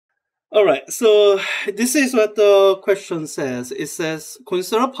All right, so this is what the question says. It says,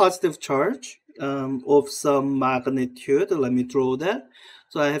 consider a positive charge of some magnitude. Let me draw that.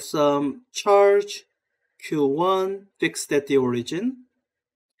 So I have some charge Q1 fixed at the origin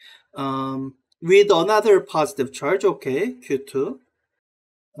with another positive charge, okay, Q2,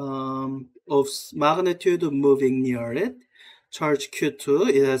 of magnitude moving near it. Charge Q2,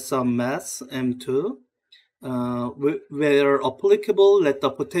 it has some mass, M2. Where applicable, let the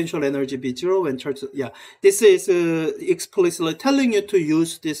potential energy be zero when charge. Yeah, this is explicitly telling you to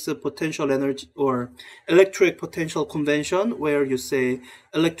use this potential energy or electric potential convention, where you say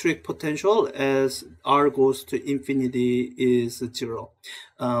electric potential as R goes to infinity is zero.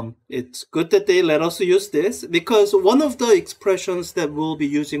 It's good that they let us use this, because one of the expressions that we'll be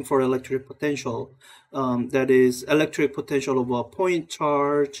using for electric potential, that is electric potential of a point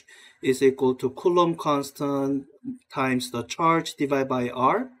charge, is equal to Coulomb constant times the charge divided by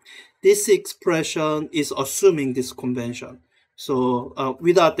R. This expression is assuming this convention. So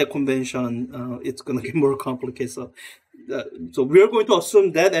without the convention, it's going to get more complicated. So we're going to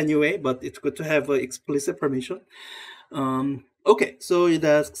assume that anyway, but it's good to have explicit permission. Okay, so it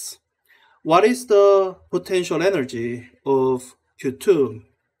asks, what is the potential energy of Q2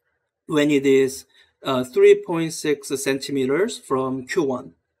 when it is 3.6 centimeters from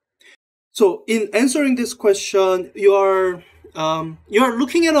Q1? So in answering this question, you are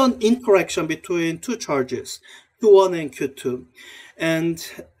looking at an interaction between two charges, Q1 and Q2. And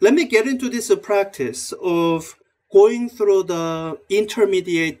let me get into this practice of going through the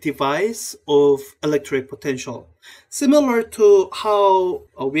intermediate device of electric potential. Similar to how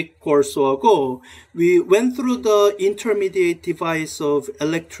a week or so ago, we went through the intermediate device of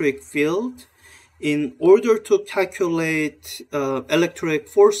electric field in order to calculate electric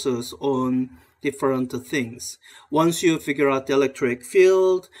forces on different things. Once you figure out the electric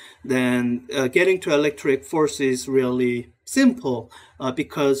field, then getting to electric force is really simple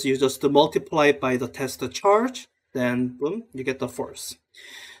because you just multiply it by the test charge, then boom, you get the force.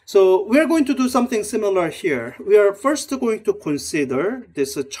 So we're going to do something similar here. We are first going to consider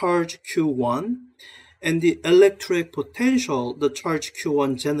this charge Q1 and the electric potential the charge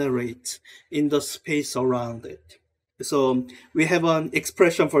Q1 generates in the space around it. So we have an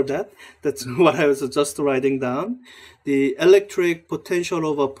expression for that. That's what I was just writing down. The electric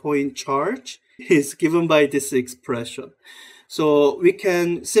potential of a point charge is given by this expression. So we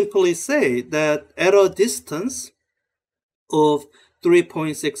can simply say that at a distance of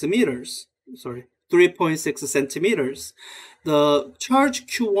 3.6 meters, 3.6 centimeters, the charge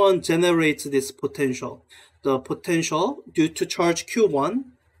Q1 generates this potential. The potential due to charge Q1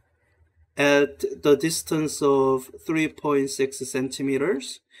 at the distance of 3.6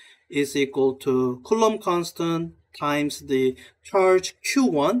 centimeters is equal to Coulomb constant times the charge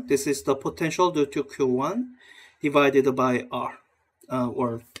Q1, this is the potential due to Q1, divided by R.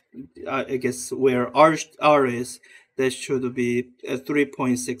 Or I guess where R is, that should be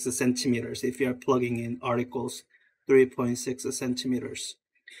 3.6 centimeters if you are plugging in R equals 3.6 centimeters.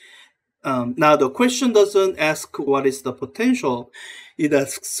 Now the question doesn't ask what is the potential, it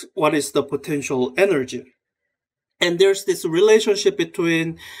asks what is the potential energy. And there's this relationship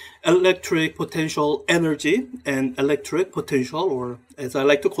between electric potential energy and electric potential, or as I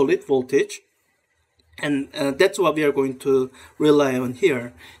like to call it, voltage. And that's what we are going to rely on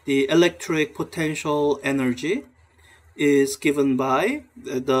here. The electric potential energy is given by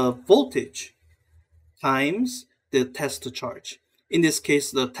the voltage times the test charge. In this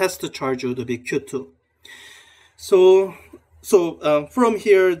case, the test charge would be Q2. So from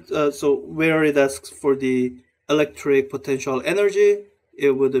here, so where it asks for the electric potential energy,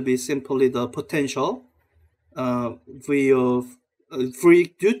 it would be simply the potential V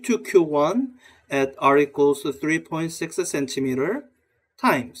due to Q1 at R equals 3.6 centimeter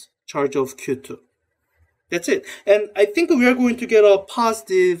times charge of Q2. That's it. And I think we are going to get a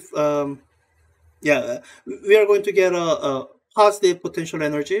positive, we are going to get a positive potential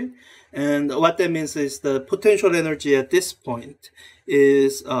energy. And what that means is the potential energy at this point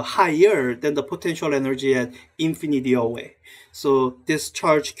is higher than the potential energy at infinity away. So this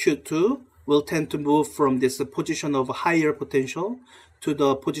charge Q2 will tend to move from this position of higher potential to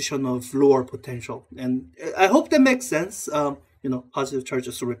the position of lower potential. And I hope that makes sense. Positive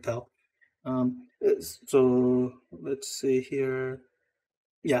charges repel. So let's see here.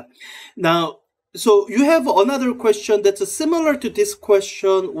 Yeah. Now, so you have another question that's similar to this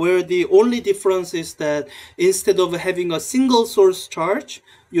question, where the only difference is that instead of having a single source charge,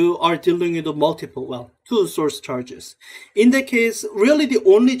 you are dealing with two source charges. In that case, really the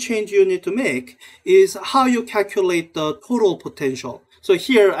only change you need to make is how you calculate the total potential. So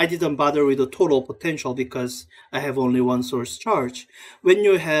here I didn't bother with the total potential because I have only one source charge. When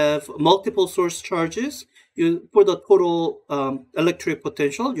you have multiple source charges, you for the total electric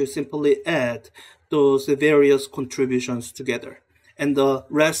potential, you simply add those various contributions together. And the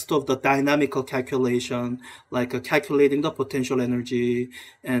rest of the dynamical calculation, like calculating the potential energy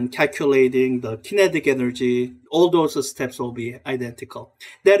and calculating the kinetic energy, all those steps will be identical.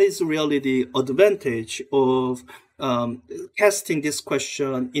 That is really the advantage of casting this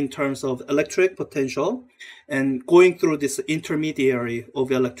question in terms of electric potential and going through this intermediary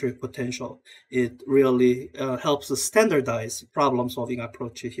of electric potential. It really helps us standardize problem solving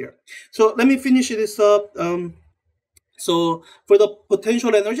approach here. So let me finish this up. So for the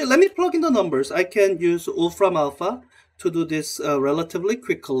potential energy, let me plug in the numbers. I can use Wolfram alpha to do this relatively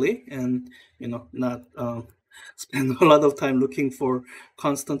quickly and, not spend a lot of time looking for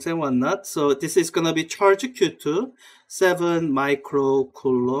constants and whatnot. So this is going to be charge Q2, 7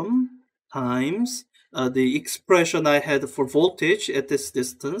 microcoulomb times the expression I had for voltage at this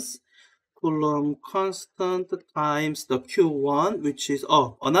distance, Coulomb constant times the Q1, which is,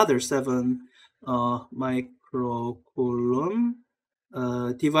 another 7 microcoulomb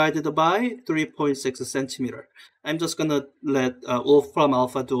divided by 3.6 centimeter. I'm just gonna let Wolfram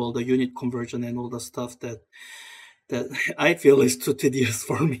alpha do all the unit conversion and all the stuff that I feel is too tedious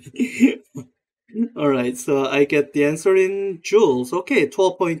for me. All right, so I get the answer in joules. Okay,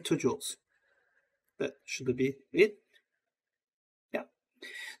 12.2 joules. That should be it. Yeah.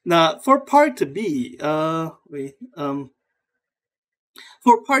 Now for part B, for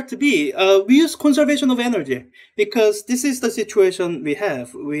part B, we use conservation of energy because this is the situation we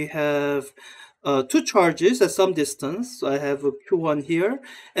have. We have two charges at some distance. So I have a Q1 here.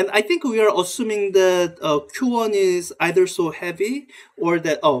 And I think we are assuming that Q1 is either so heavy or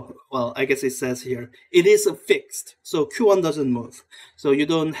that, I guess it says here, it is fixed. So Q1 doesn't move. So you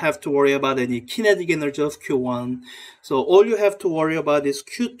don't have to worry about any kinetic energy of Q1. So all you have to worry about is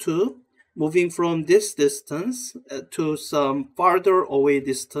Q2 moving from this distance to some farther away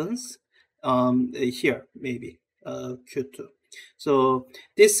distance here, maybe Q2. So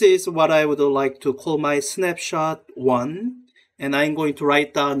this is what I would like to call my snapshot 1. And I'm going to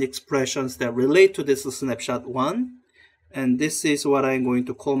write down expressions that relate to this snapshot 1. And this is what I'm going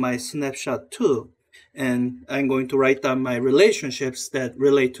to call my snapshot 2. And I'm going to write down my relationships that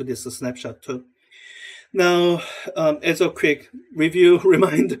relate to this snapshot 2. Now, as a quick review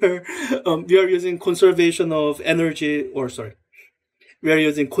reminder, we are using conservation of energy, we are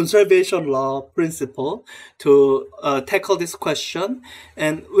using conservation law principle to tackle this question.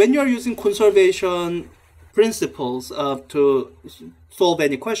 And when you are using conservation principles to solve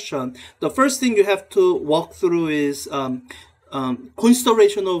any question, the first thing you have to walk through is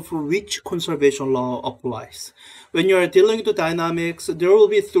consideration of which conservation law applies. When you are dealing with dynamics, there will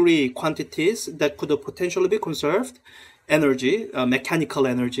be three quantities that could potentially be conserved: energy, mechanical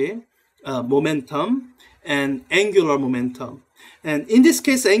energy, momentum, and angular momentum. And in this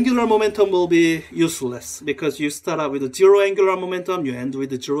case, angular momentum will be useless because you start out with a zero angular momentum, you end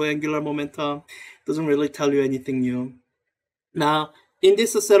with a zero angular momentum. It doesn't really tell you anything new. Now, in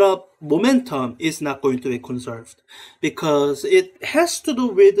this setup, momentum is not going to be conserved because it has to do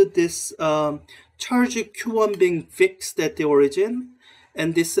with this charge Q1 being fixed at the origin,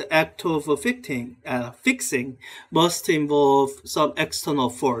 and this act of fixing must involve some external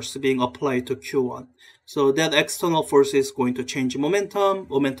force being applied to Q1. So that external force is going to change momentum.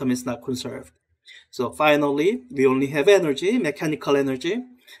 Momentum is not conserved. So finally, we only have energy, mechanical energy,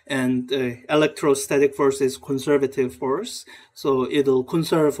 and electrostatic force is conservative force. So it'll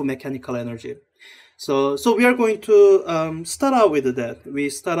conserve mechanical energy. So we are going to start out with that. We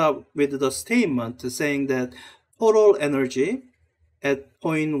start out with the statement saying that total energy at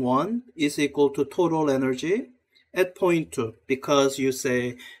point 1 is equal to total energy at point 2, because you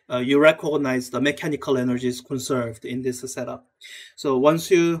say you recognize the mechanical energy is conserved in this setup. So once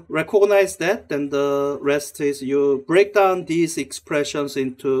you recognize that, then the rest is you break down these expressions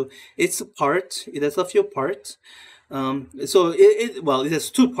into its parts. It has a few parts. So it has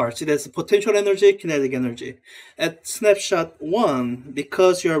two parts. It has potential energy, kinetic energy. At snapshot 1,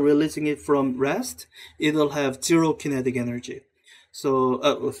 because you are releasing it from rest, it'll have zero kinetic energy. So,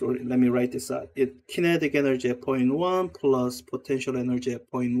 let me write this out. Kinetic energy at point 1 plus potential energy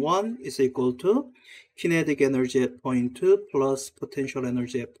at point 1 is equal to kinetic energy at point 2 plus potential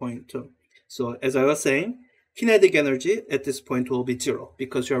energy at point 2. So, as I was saying, kinetic energy at this point will be zero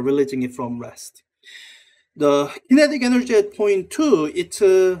because you are releasing it from rest. The kinetic energy at point 2, it's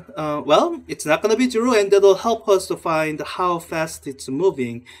not going to be zero, and that'll help us to find how fast it's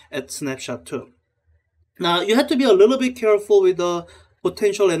moving at snapshot 2. Now, you have to be a little bit careful with the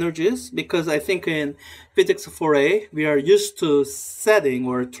potential energies, because I think in physics 4a, we are used to setting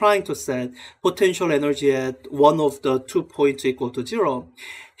or trying to set potential energy at one of the 2 points equal to 0.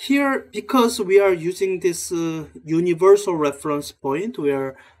 Here, because we are using this universal reference point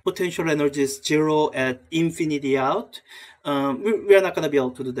where potential energy is 0 at infinity out, we are not going to be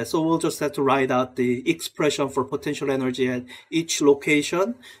able to do that. So we'll just have to write out the expression for potential energy at each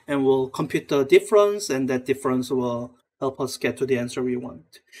location, and we'll compute the difference, and that difference will help us get to the answer we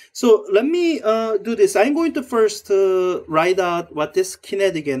want. So let me do this. I'm going to first write out what this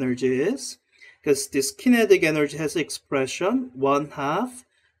kinetic energy is, because this kinetic energy has expression 1/2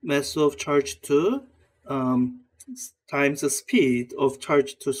 mass of charge 2 times the speed of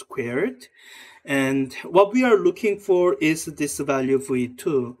charge 2 squared. And what we are looking for is this value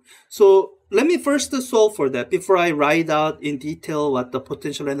V2. So let me first solve for that before I write out in detail what the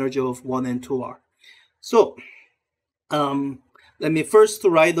potential energy of 1 and 2 are. So let me first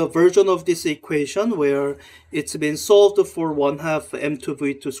write a version of this equation where it's been solved for 1/2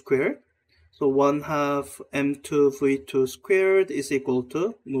 m2v2 squared. So 1/2 m2v2 squared is equal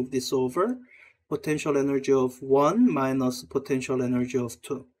to, move this over, potential energy of 1 minus potential energy of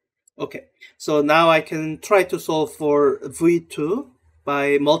 2. Okay, so now I can try to solve for V2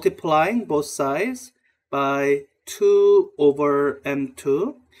 by multiplying both sides by 2 over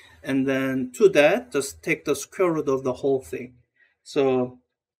m2. And then to that, just take the square root of the whole thing. So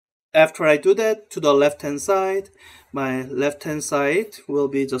after I do that, to the left-hand side, my left-hand side will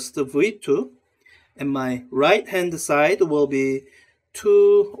be just V2. And my right-hand side will be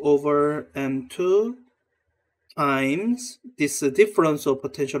 2 over m2 times this difference of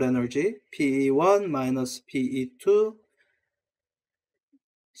potential energy, PE1 minus PE2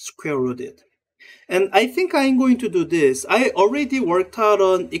 square rooted. And I think I'm going to do this. I already worked out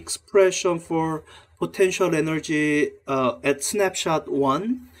an expression for potential energy at snapshot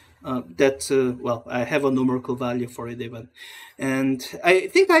 1. Well, I have a numerical value for it even. And I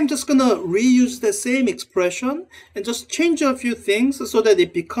think I'm just going to reuse the same expression and just change a few things so that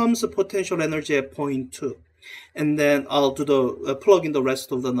it becomes a potential energy at point 2. And then I'll do the plug in the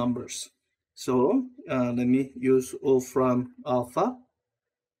rest of the numbers. So let me use Wolfram alpha.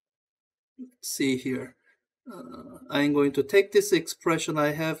 Let's see here. I'm going to take this expression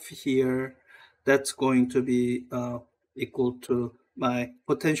I have here. That's going to be equal to my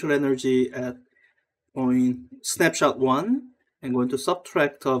potential energy at point snapshot 1. I'm going to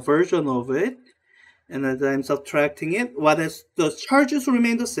subtract a version of it. And as I'm subtracting it, the charges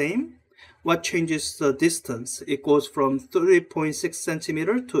remain the same. What changes the distance? It goes from 3.6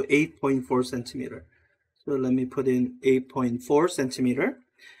 centimeter to 8.4 centimeter. So let me put in 8.4 centimeter.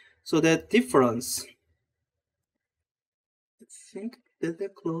 So that difference, I think, did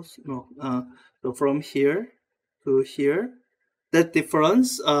that close? No. So from here to here, that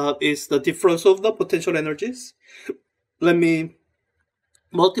difference is the difference of the potential energies. Let me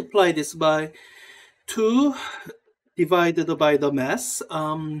multiply this by 2 divided by the mass.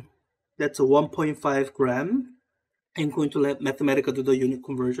 That's a 1.5 gram. I'm going to let Mathematica do the unit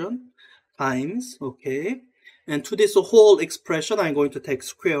conversion times, okay. And to this whole expression, I'm going to take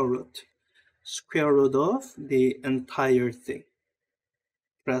square root of the entire thing.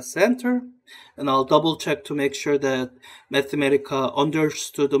 Press enter, and I'll double check to make sure that Mathematica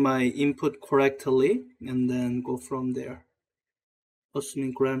understood my input correctly, and then go from there.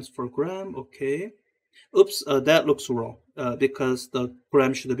 Assuming grams per gram, okay. Oops, that looks wrong because the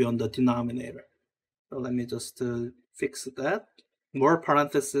gram should be on the denominator. So let me just fix that. More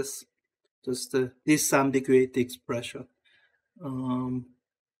parentheses, just disambiguate the expression.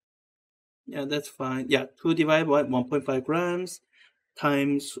 Yeah, that's fine. Yeah, 2 divided by 1.5 grams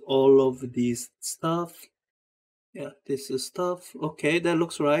times all of these stuff. Yeah, this is stuff. Okay, that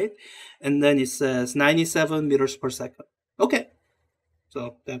looks right. And then it says 97 meters per second. Okay,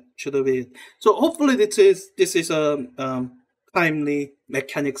 so that should be it. So hopefully this is a timely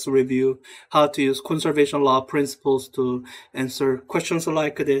mechanics review, how to use conservation law principles to answer questions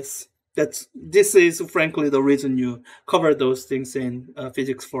like this. This is frankly the reason you cover those things in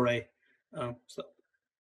physics 4a. So